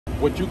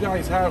what you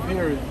guys have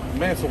here,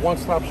 man, it's a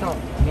one-stop shop.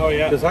 Oh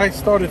yeah. Because I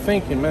started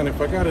thinking, man, if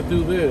I got to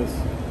do this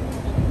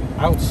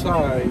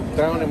outside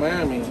down in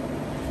Miami,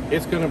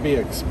 it's gonna be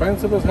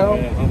expensive as hell,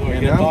 and I'm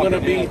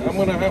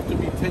gonna have to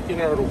be taking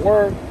her to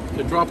work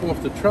to drop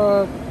off the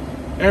truck.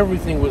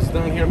 Everything was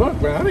done here. Look,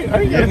 man,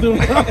 I ain't gotta do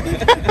nothing.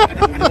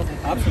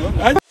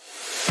 Absolutely.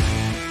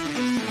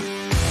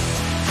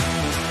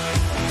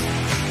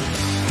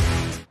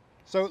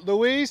 So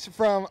Luis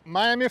from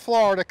Miami,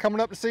 Florida,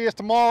 coming up to see us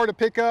tomorrow to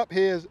pick up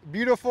his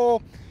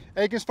beautiful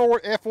Akins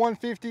Ford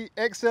F150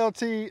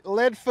 XLT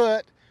lead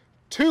foot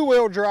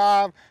 2-wheel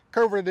drive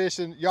Covert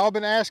edition. Y'all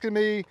been asking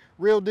me,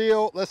 real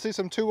deal, let's see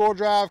some 2-wheel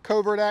drive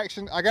Covert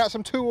action. I got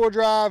some 2-wheel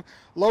drive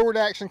lowered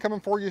action coming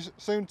for you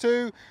soon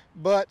too,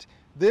 but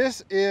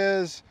this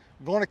is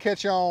going to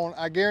catch on,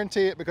 I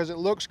guarantee it, because it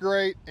looks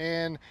great.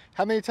 And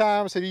how many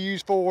times have you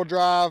used 4-wheel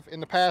drive in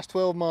the past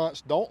 12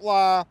 months? Don't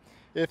lie.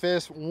 If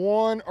it's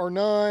one or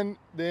none,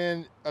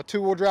 then a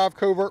 2-wheel drive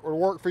Covert would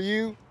work for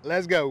you.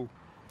 Let's go.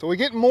 So we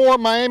get more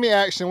Miami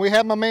action. We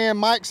have my man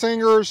Mike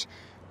Singer's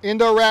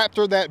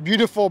Indoraptor, that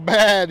beautiful,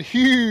 bad,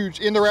 huge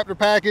Indoraptor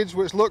package,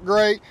 which looked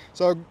great.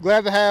 So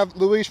glad to have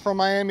Luis from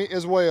Miami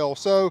as well.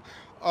 So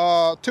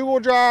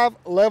 2-wheel drive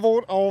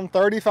leveled on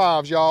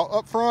 35s, y'all.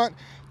 Up front,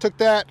 took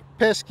that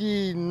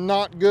pesky,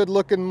 not good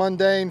looking,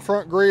 mundane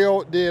front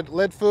grille, did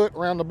lead foot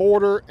around the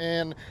border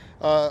and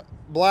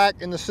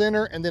black in the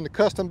center, and then the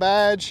custom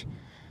badge,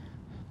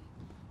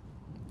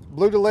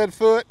 blue to lead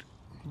foot,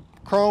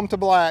 chrome to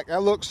black.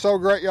 That looks so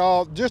great,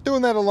 y'all. Just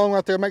doing that alone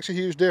right there makes a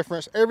huge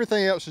difference.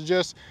 Everything else is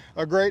just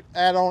a great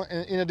add-on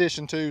in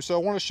addition to. So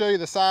I want to show you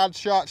the side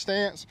shot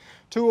stance,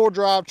 2-wheel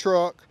drive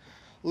truck,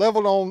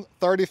 leveled on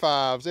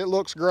 35s. It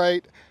looks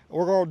great.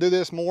 We're going to do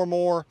this more and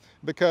more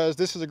because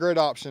this is a great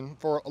option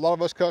for a lot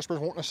of us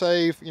customers wanting to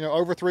save, you know,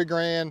 over $3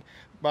 grand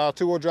by a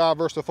 2-wheel drive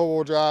versus a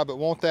 4-wheel drive, but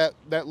want that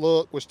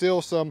look with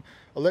still some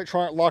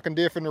electronic lock and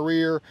diff in the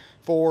rear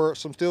for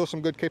still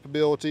some good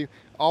capability.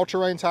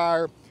 All-terrain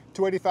tire,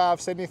 285,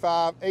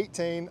 75,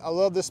 18. I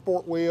love this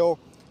sport wheel.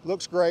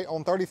 Looks great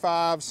on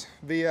 35s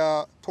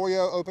via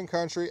Toyo Open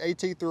Country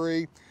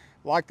AT3.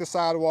 Like the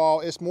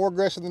sidewall. It's more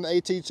aggressive than the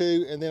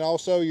AT2, and then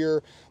also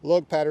your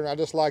lug pattern. I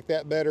just like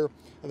that better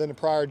than the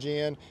prior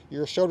gen.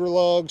 Your shoulder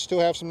lugs still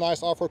have some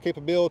nice off-road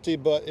capability,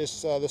 but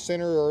it's the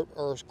center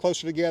are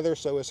closer together,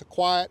 so it's a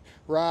quiet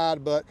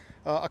ride, but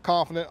a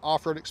confident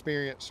off-road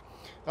experience,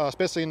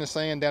 especially in the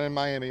sand down in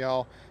Miami,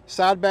 y'all.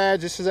 Side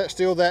badge, this is that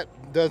steel that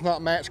does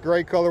not match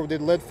gray color. We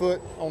did lead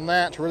foot on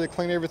that to really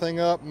clean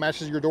everything up.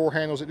 Matches your door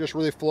handles. It just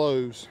really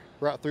flows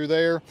right through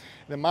there. And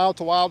then mild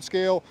to wild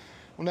scale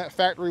on that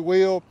factory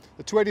wheel.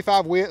 The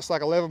 285 width's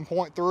like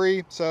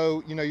 11.3,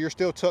 so you know you're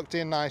still tucked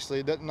in nicely.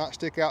 It does not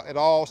stick out at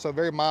all, so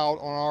very mild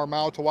on our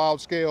mild to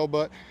wild scale,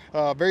 but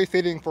very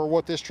fitting for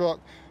what this truck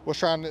was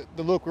the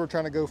look we were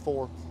trying to go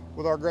for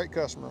with our great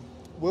customer.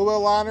 Wheel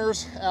well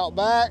liners out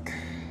back,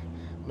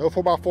 no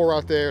 4x4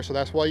 right there, so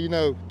that's why you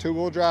know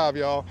 2-wheel drive,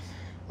 y'all.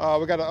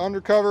 We got an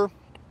undercover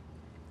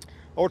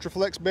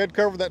Ultraflex bed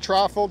cover, that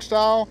trifold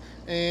style,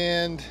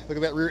 and look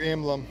at that rear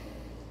emblem,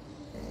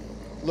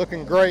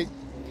 looking great.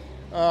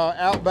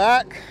 Out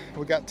back,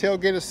 we got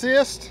tailgate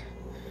assist,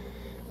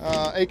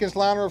 Akins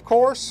liner, of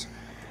course.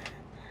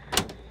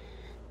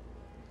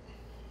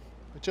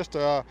 It's just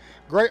a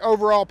great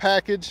overall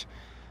package,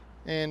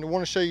 and I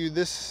want to show you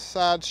this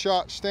side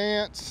shot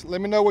stance.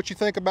 Let me know what you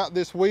think about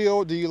this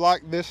wheel. Do you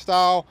like this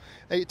style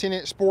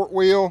 18-inch sport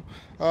wheel,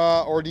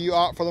 or do you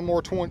opt for the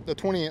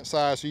 20-inch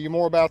size? Are you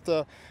more about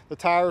the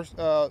tire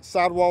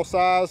sidewall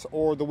size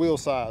or the wheel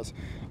size?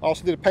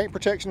 Also did a paint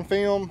protection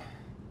film.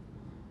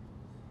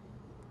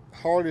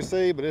 Hard to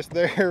see, but it's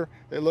there.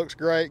 It looks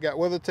great. Got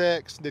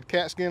WeatherTech, did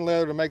cat skin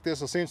leather to make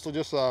this essentially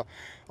just a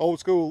old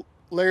school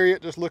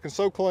Lariat, just looking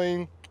so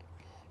clean.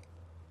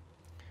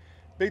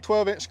 Big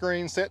 12-inch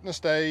screen setting the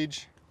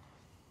stage.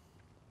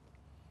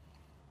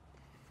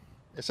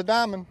 It's a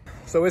diamond.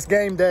 So it's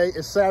game day.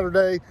 It's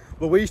Saturday.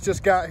 Luis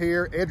just got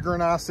here. Edgar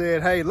and I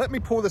said, hey, let me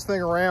pull this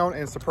thing around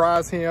and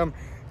surprise him.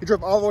 He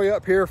drove all the way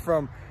up here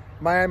from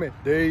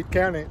Miami-Dade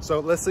County. So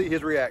let's see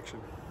his reaction.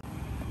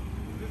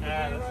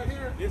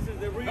 This is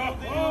the real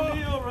deal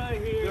Neal right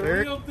here. The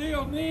real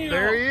deal Neal.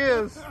 There he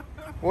is.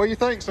 What do you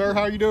think, sir?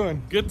 How are you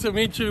doing? Good to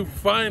meet you,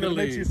 finally.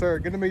 Good to meet you, sir.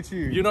 Good to meet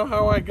you. You know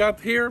how I got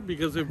here?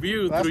 Because of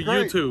you. That's through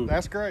great. YouTube.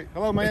 That's great.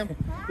 Hello, ma'am.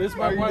 This is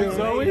my wife,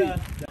 Zoe.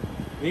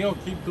 Neal,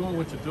 keep doing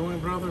what you're doing,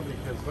 brother,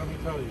 because let me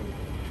tell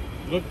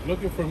you,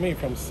 looking for me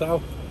from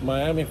South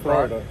Miami,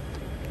 Florida,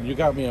 you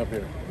got me up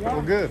here.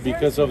 Well, good.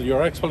 Because of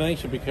your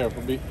explanation, be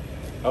careful.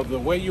 Of the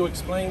way you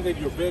explained it,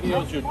 your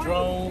videos, your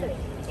drone.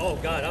 Oh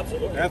God,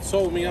 absolutely. That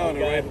sold me out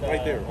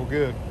right there. Oh,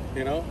 good.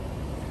 You know,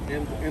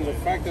 and the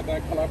fact that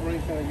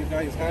collaboration that you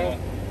guys have,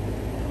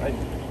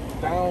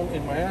 down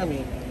in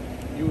Miami,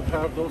 you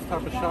have those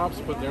type of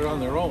shops, but they're on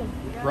their own.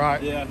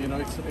 Right. Yeah. You know,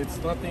 it's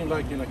nothing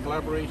like in a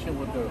collaboration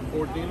with the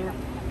Ford dealer,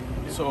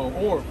 so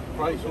or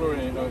Chrysler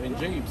and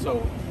Jeep. So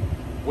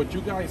what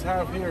you guys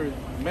have here,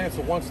 man, it's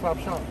a one-stop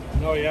shop.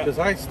 Oh yeah. Because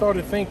I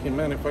started thinking,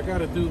 man, if I got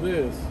to do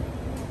this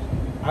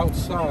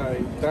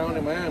outside down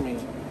in Miami,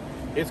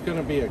 it's going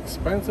to be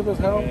expensive as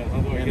hell, and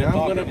I'm going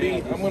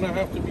to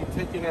have to be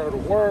taking her to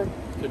work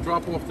to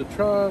drop off the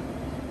truck.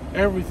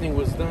 Everything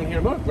was done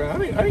here. Look,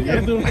 man, I ain't got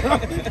to do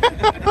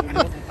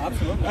nothing.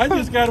 Absolutely. I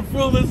just got to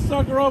fill this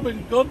sucker up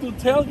and go through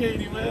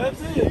tailgating, man.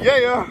 That's it.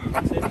 Yeah.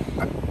 That's it.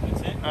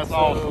 That's it. That's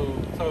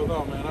awesome. So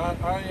no, man,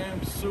 I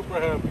am super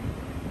happy.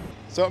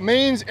 So it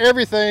means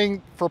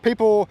everything for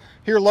people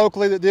here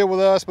locally that deal with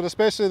us, but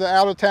especially the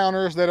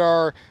out-of-towners that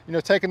are,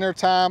 taking their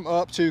time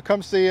up to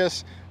come see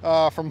us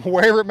from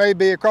wherever it may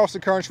be across the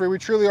country. We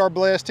truly are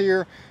blessed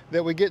here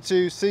that we get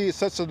to see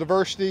such a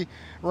diversity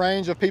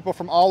range of people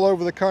from all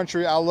over the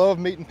country. I love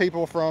meeting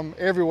people from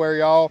everywhere,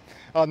 y'all,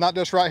 not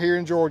just right here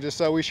in Georgia.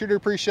 So we sure do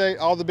appreciate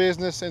all the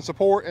business and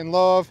support and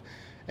love,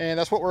 and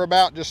that's what we're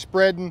about, just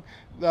spreading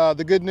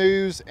the good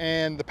news,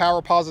 and the power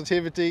of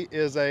positivity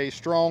is a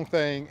strong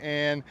thing,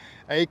 and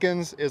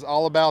Akins is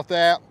all about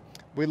that.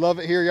 We love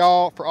it here,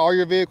 y'all. For all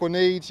your vehicle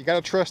needs, you got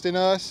to trust in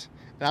us.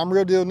 And I'm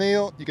Real Deal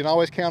Neal. You can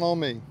always count on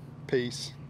me. Peace.